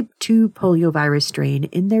the type 2 poliovirus strain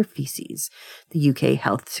in their feces, the UK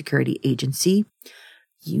Health Security Agency,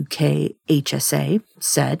 UK HSA,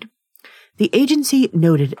 said. The agency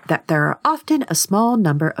noted that there are often a small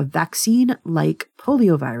number of vaccine-like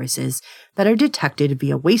polioviruses that are detected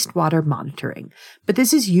via wastewater monitoring, but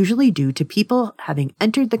this is usually due to people having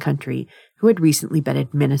entered the country who had recently been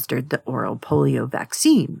administered the oral polio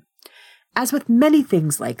vaccine. As with many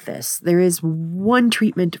things like this, there is one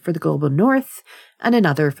treatment for the global north and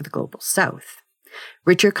another for the global south.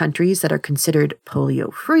 Richer countries that are considered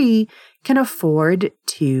polio-free can afford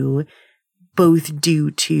to, both due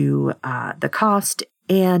to the cost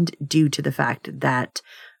and due to the fact that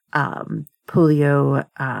polio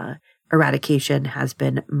eradication has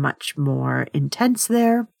been much more intense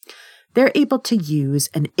there, they're able to use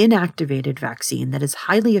an inactivated vaccine that is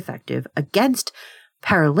highly effective against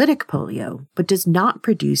paralytic polio, but does not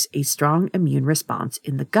produce a strong immune response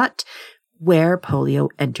in the gut where polio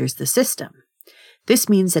enters the system. This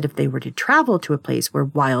means that if they were to travel to a place where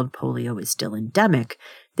wild polio is still endemic,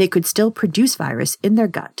 they could still produce virus in their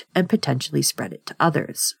gut and potentially spread it to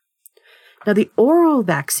others. Now, the oral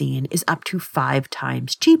vaccine is up to 5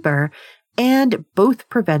 times cheaper and both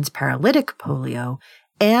prevents paralytic polio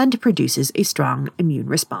and produces a strong immune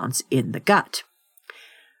response in the gut,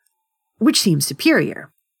 which seems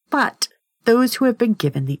superior. But those who have been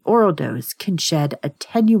given the oral dose can shed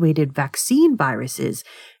attenuated vaccine viruses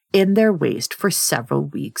in their waste for several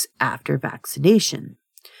weeks after vaccination.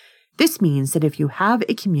 This means that if you have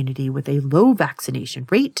a community with a low vaccination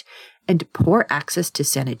rate and poor access to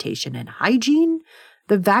sanitation and hygiene,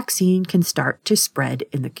 the vaccine can start to spread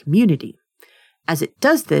in the community. As it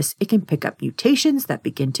does this, it can pick up mutations that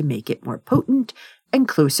begin to make it more potent and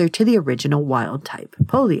closer to the original wild-type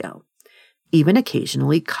polio, even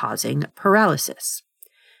occasionally causing paralysis.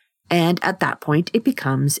 And at that point, it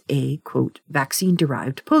becomes a, quote,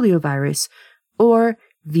 vaccine-derived poliovirus, or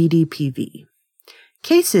VDPV.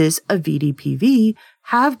 Cases of VDPV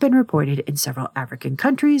have been reported in several African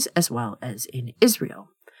countries as well as in Israel.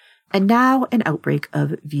 And now an outbreak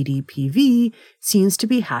of VDPV seems to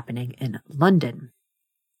be happening in London.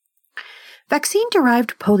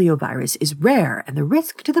 Vaccine-derived poliovirus is rare and the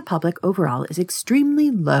risk to the public overall is extremely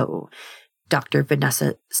low. Dr.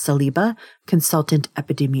 Vanessa Saliba, consultant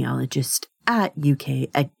epidemiologist at UK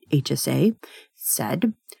HSA,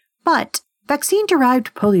 said, but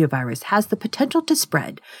vaccine-derived poliovirus has the potential to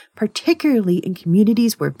spread, particularly in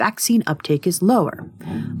communities where vaccine uptake is lower.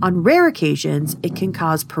 On rare occasions, it can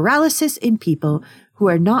cause paralysis in people who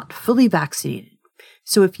are not fully vaccinated.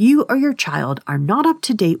 So if you or your child are not up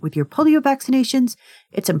to date with your polio vaccinations,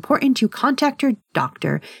 it's important to contact your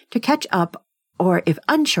doctor to catch up, or if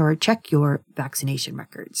unsure, check your vaccination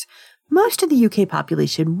records. Most of the UK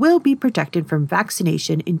population will be protected from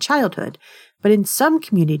vaccination in childhood, but in some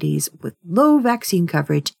communities with low vaccine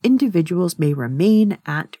coverage, individuals may remain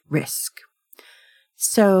at risk.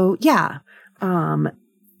 So, yeah.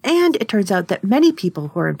 And it turns out that many people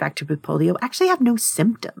who are infected with polio actually have no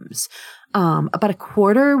symptoms. About a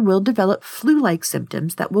quarter will develop flu-like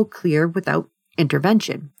symptoms that will clear without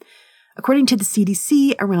intervention. According to the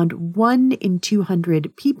CDC, around 1 in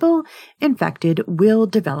 200 people infected will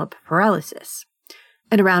develop paralysis.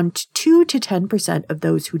 And around 2 to 10% of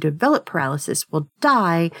those who develop paralysis will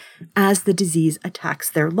die as the disease attacks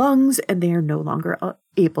their lungs and they are no longer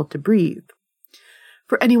able to breathe.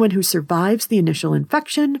 For anyone who survives the initial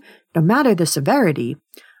infection, no matter the severity,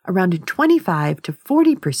 around 25 to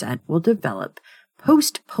 40% will develop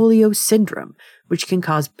post-polio syndrome, which can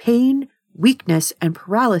cause pain, weakness, and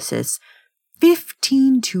paralysis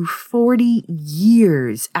 15 to 40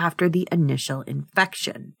 years after the initial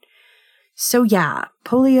infection. So yeah,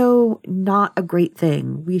 polio, not a great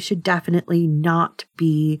thing. We should definitely not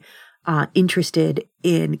be interested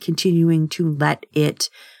in continuing to let it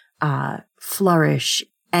flourish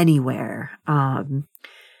anywhere. And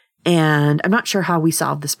I'm not sure how we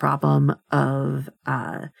solve this problem of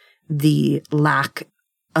the lack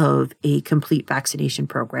of a complete vaccination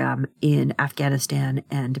program in Afghanistan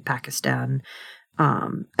and Pakistan.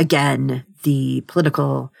 Again, the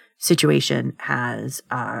political situation has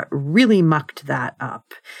really mucked that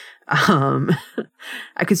up.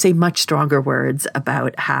 I could say much stronger words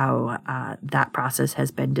about how that process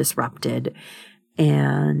has been disrupted.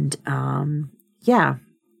 And yeah,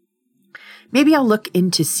 maybe I'll look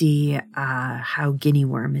in to see how guinea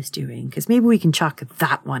worm is doing, because maybe we can chalk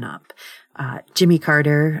that one up Jimmy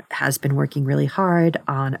Carter has been working really hard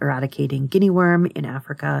on eradicating guinea worm in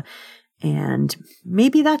Africa, and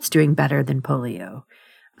maybe that's doing better than polio.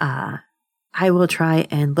 I will try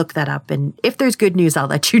and look that up, and if there's good news, I'll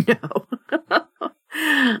let you know.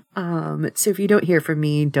 So if you don't hear from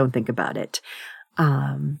me, don't think about it.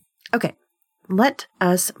 Okay, let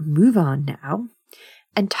us move on now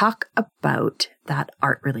and talk about that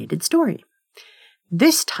art-related story.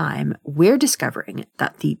 This time, we're discovering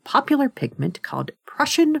that the popular pigment called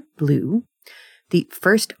Prussian blue, the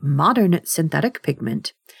first modern synthetic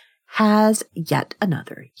pigment, has yet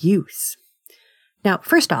another use. Now,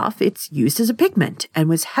 first off, it's used as a pigment and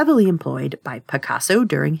was heavily employed by Picasso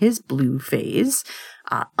during his blue phase,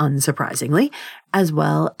 unsurprisingly, as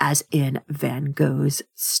well as in Van Gogh's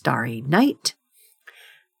Starry Night.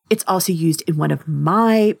 It's also used in one of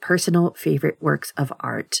my personal favorite works of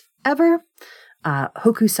art ever,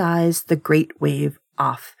 Hokusai's The Great Wave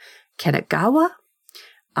off Kanagawa.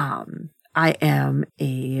 I am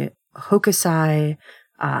a Hokusai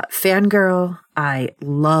fangirl. I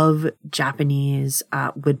love Japanese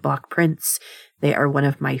woodblock prints. They are one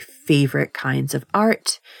of my favorite kinds of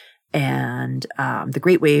art. And the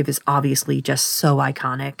Great Wave is obviously just so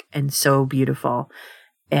iconic and so beautiful.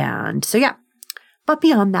 And so, yeah. But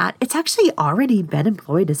beyond that, it's actually already been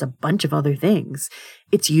employed as a bunch of other things.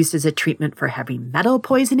 It's used as a treatment for heavy metal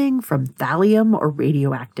poisoning from thallium or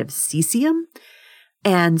radioactive cesium.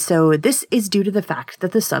 And so this is due to the fact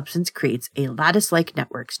that the substance creates a lattice-like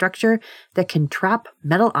network structure that can trap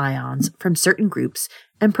metal ions from certain groups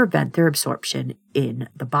and prevent their absorption in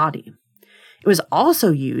the body. It was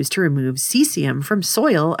also used to remove cesium from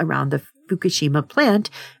soil around the Fukushima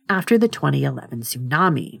plant after the 2011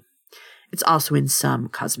 tsunami. It's also in some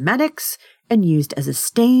cosmetics and used as a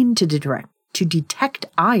stain to detect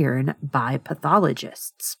iron by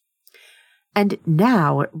pathologists. And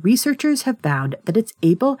now researchers have found that it's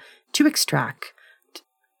able to extract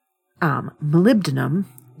molybdenum,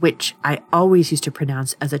 which I always used to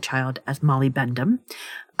pronounce as a child as molybdenum,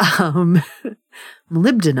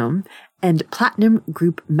 molybdenum and platinum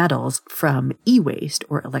group metals from e-waste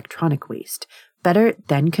or electronic waste, better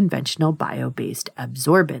than conventional bio-based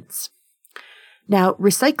absorbents. Now,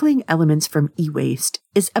 recycling elements from e-waste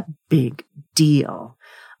is a big deal.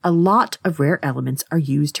 A lot of rare elements are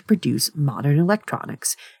used to produce modern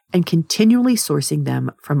electronics, and continually sourcing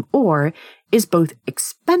them from ore is both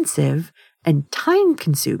expensive and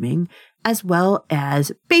time-consuming, as well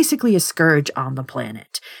as basically a scourge on the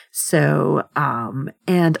planet. So,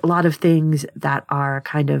 and a lot of things that are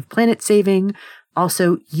kind of planet-saving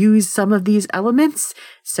also use some of these elements.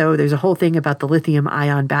 So there's a whole thing about the lithium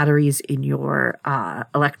ion batteries in your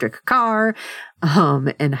electric car,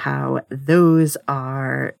 and how those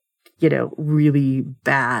are, really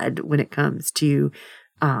bad when it comes to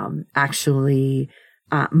actually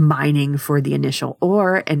mining for the initial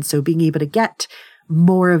ore. And so being able to get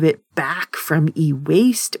more of it back from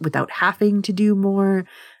e-waste without having to do more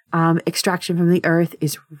extraction from the earth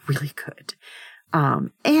is really good.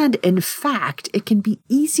 And in fact, it can be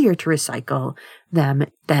easier to recycle them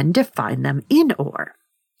than to find them in ore.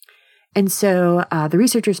 And so the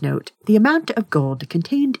researchers note the amount of gold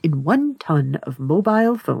contained in 1 ton of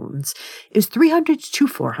mobile phones is 300 to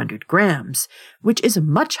 400 grams, which is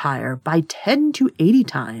much higher by 10 to 80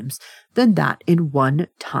 times than that in 1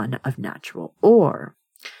 ton of natural ore.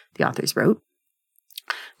 The authors wrote,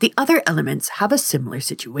 the other elements have a similar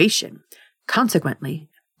situation. Consequently,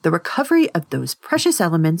 the recovery of those precious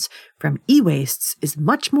elements from e-wastes is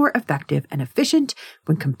much more effective and efficient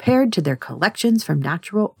when compared to their collections from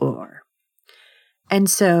natural ore. And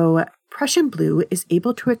so Prussian blue is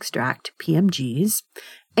able to extract PMGs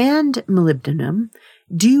and molybdenum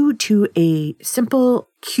due to a simple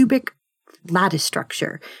cubic lattice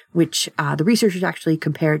structure, which the researchers actually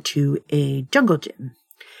compared to a jungle gym.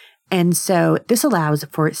 And so this allows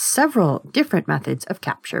for several different methods of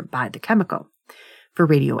capture by the chemical. For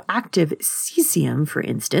radioactive cesium, for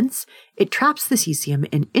instance, it traps the cesium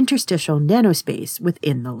in interstitial nanospace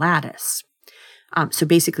within the lattice. So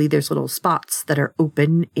basically there's little spots that are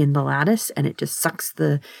open in the lattice, and it just sucks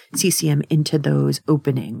the cesium into those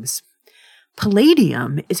openings.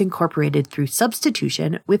 Palladium is incorporated through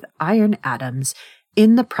substitution with iron atoms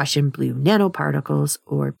in the Prussian blue nanoparticles,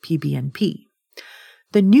 or PBNP.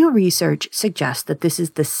 The new research suggests that this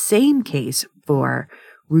is the same case for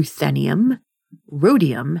ruthenium,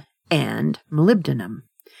 rhodium, and molybdenum.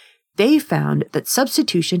 They found that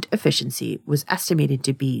substitution efficiency was estimated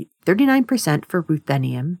to be 39% for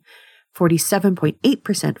ruthenium,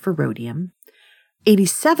 47.8% for rhodium,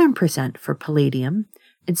 87% for palladium,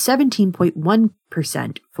 and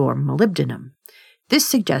 17.1% for molybdenum. This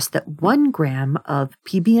suggests that 1 gram of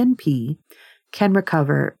PBNP can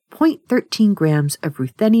recover 0.13 grams of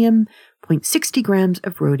ruthenium, 0.60 grams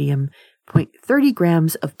of rhodium, 0.30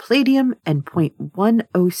 grams of palladium, and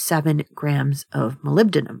 0.107 grams of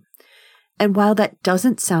molybdenum. And while that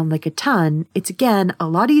doesn't sound like a ton, it's again a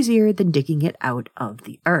lot easier than digging it out of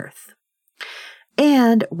the earth.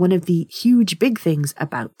 And one of the huge big things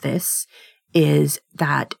about this is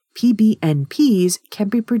that PBNPs can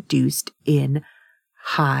be produced in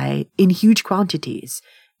huge quantities,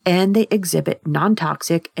 and they exhibit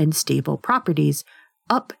non-toxic and stable properties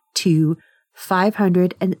up to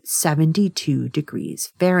 572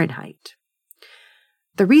 degrees Fahrenheit.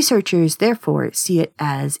 The researchers therefore see it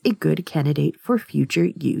as a good candidate for future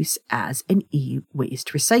use as an e-waste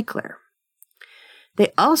recycler.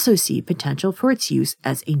 They also see potential for its use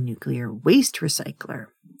as a nuclear waste recycler.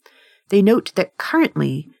 They note that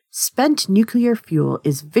currently, spent nuclear fuel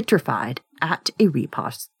is vitrified at a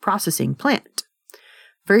reprocessing plant.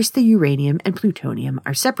 First, the uranium and plutonium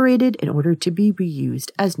are separated in order to be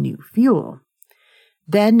reused as new fuel.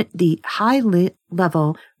 Then, the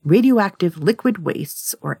high-level radioactive liquid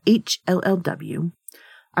wastes, or HLLW,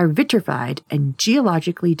 are vitrified and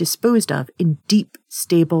geologically disposed of in deep,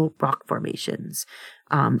 stable rock formations.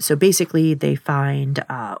 So basically, they find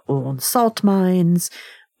old salt mines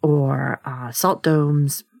or salt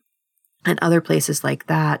domes and other places like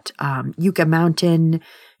that. Yucca Mountain,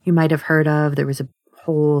 you might have heard of. There was a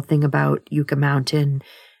whole thing about Yucca Mountain.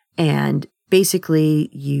 And basically,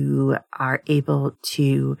 you are able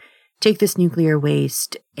to take this nuclear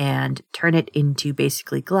waste and turn it into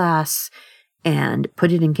basically glass and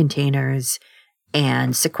put it in containers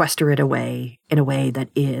and sequester it away in a way that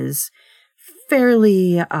is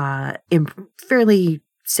fairly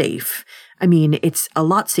safe. I mean, it's a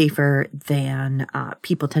lot safer than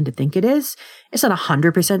people tend to think it is. It's not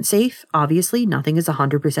 100% safe. Obviously, nothing is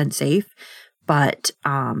 100% safe, but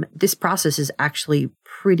this process is actually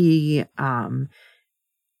pretty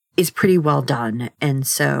well done. And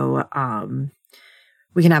so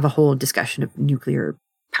we can have a whole discussion of nuclear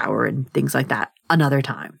power and things like that another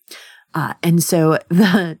time. And so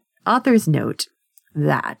the authors note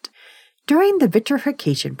that during the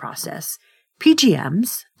vitrification process,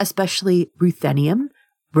 PGMs, especially ruthenium,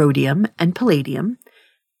 rhodium, and palladium,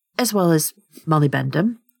 as well as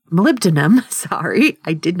molybdenum, sorry,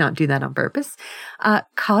 I did not do that on purpose,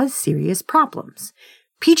 cause serious problems.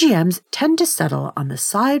 PGMs tend to settle on the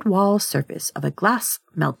sidewall surface of a glass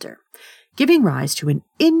melter, giving rise to an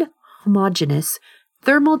inhomogeneous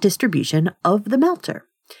thermal distribution of the melter.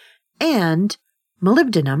 And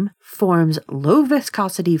molybdenum forms low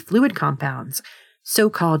viscosity fluid compounds,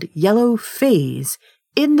 so-called yellow phase,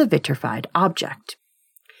 in the vitrified object.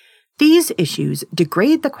 These issues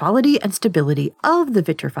degrade the quality and stability of the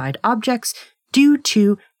vitrified objects due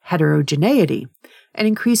to heterogeneity and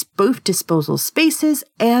increase both disposal spaces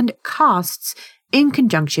and costs in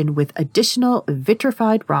conjunction with additional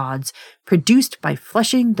vitrified rods produced by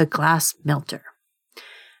flushing the glass melter.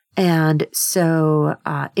 And so,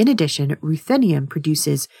 in addition, ruthenium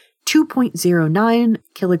produces 2.09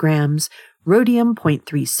 kilograms, rhodium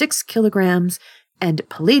 0.36 kilograms, and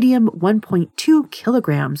palladium 1.2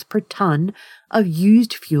 kilograms per ton of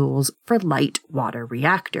used fuels for light water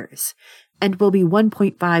reactors, and will be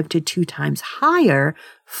 1.5 to 2 times higher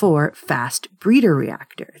for fast breeder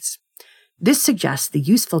reactors. This suggests the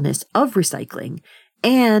usefulness of recycling,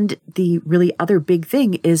 and the really other big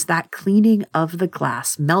thing is that cleaning of the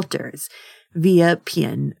glass melters via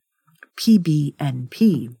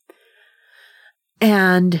PBNP.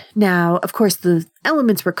 And now, of course, the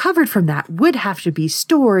elements recovered from that would have to be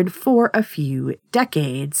stored for a few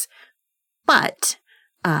decades, but,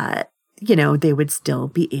 they would still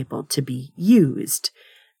be able to be used.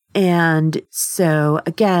 And so,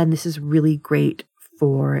 again, this is really great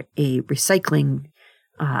for a recycling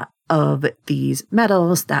of these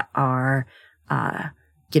metals that are,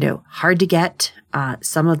 hard to get.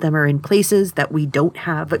 Some of them are in places that we don't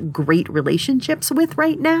have great relationships with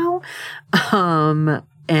right now.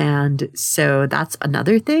 And so that's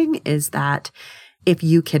another thing, is that if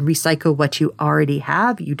you can recycle what you already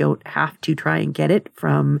have, you don't have to try and get it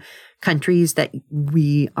from countries that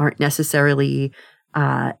we aren't necessarily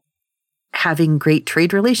having great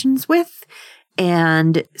trade relations with.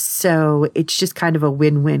 And so it's just kind of a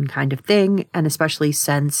win-win kind of thing. And especially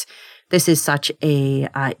since this is such a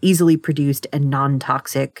easily produced and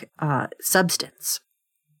non-toxic substance.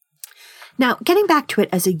 Now, getting back to it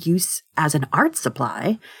as a use as an art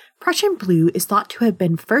supply, Prussian blue is thought to have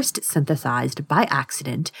been first synthesized by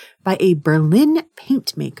accident by a Berlin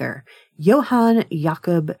paint maker, Johann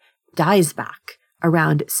Jakob Diesbach,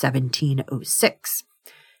 around 1706.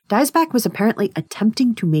 Diesbach was apparently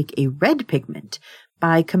attempting to make a red pigment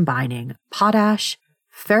by combining potash,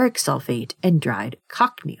 ferric sulfate, and dried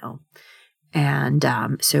cochineal. And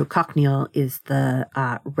so cochineal is the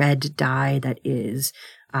red dye that is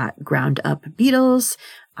ground up beetles,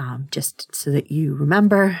 just so that you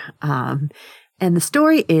remember. And the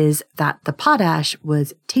story is that the potash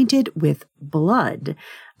was tainted with blood,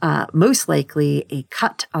 most likely a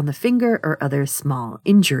cut on the finger or other small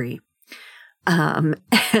injury.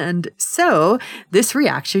 And so this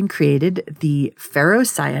reaction created the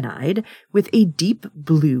ferrocyanide with a deep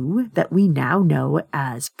blue that we now know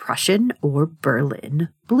as Prussian or Berlin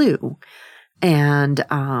blue. And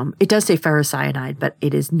it does say ferrocyanide, but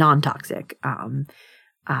it is non-toxic.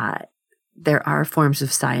 There are forms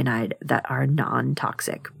of cyanide that are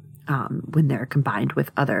non-toxic when they're combined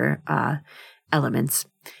with other elements.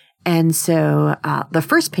 And so the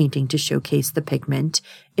first painting to showcase the pigment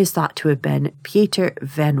is thought to have been Pieter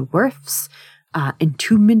van Werf's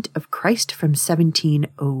Entombment of Christ from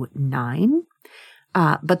 1709.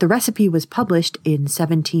 But the recipe was published in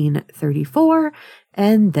 1734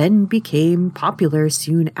 and then became popular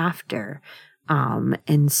soon after.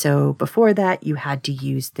 And so before that, you had to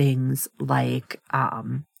use things like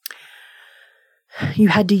you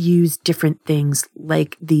had to use different things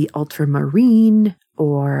like the ultramarine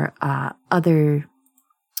or other,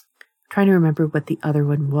 trying to remember what the other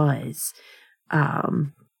one was.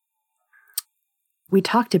 We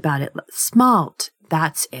talked about it. Smalt,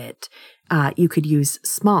 that's it. You could use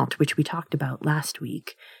smalt, which we talked about last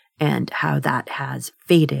week, and how that has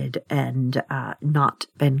faded and not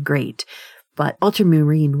been great. But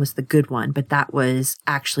ultramarine was the good one, but that was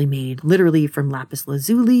actually made literally from lapis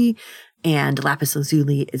lazuli, and lapis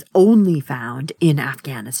lazuli is only found in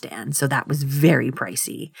Afghanistan, so that was very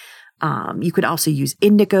pricey. You could also use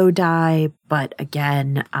indigo dye, but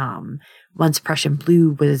again, once Prussian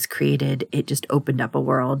blue was created, it just opened up a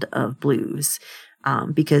world of blues.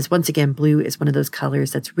 Because once again, blue is one of those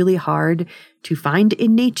colors that's really hard to find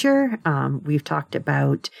in nature. We've talked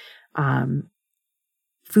about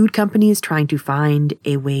food companies trying to find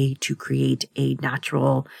a way to create a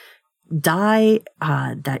natural dye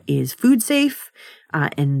that is food safe.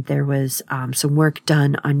 And there was some work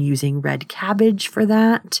done on using red cabbage for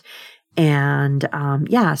that. And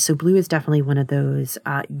so blue is definitely one of those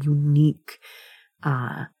unique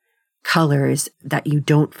colors that you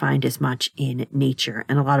don't find as much in nature.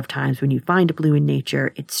 And a lot of times when you find blue in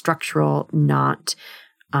nature, it's structural, not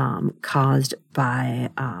caused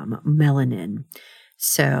by melanin.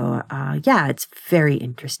 So it's very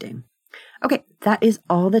interesting. Okay, that is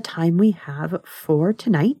all the time we have for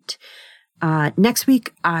tonight. Next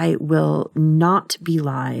week, I will not be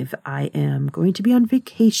live. I am going to be on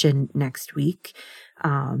vacation next week.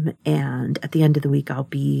 And at the end of the week, I'll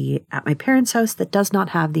be at my parents' house that does not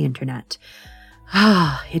have the internet.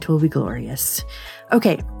 It will be glorious.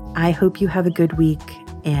 Okay, I hope you have a good week,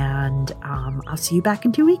 and I'll see you back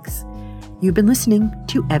in 2 weeks. You've been listening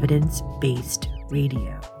to Evidence-Based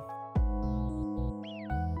Radio.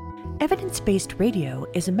 Evidence-Based Radio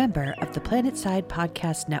is a member of the PlanetSide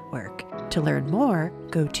Podcast Network. To learn more,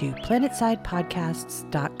 go to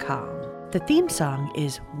planetsidepodcasts.com. The theme song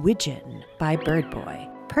is Widgeon by Birdboy.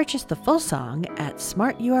 Purchase the full song at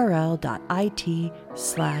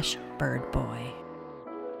smarturl.it/birdboy.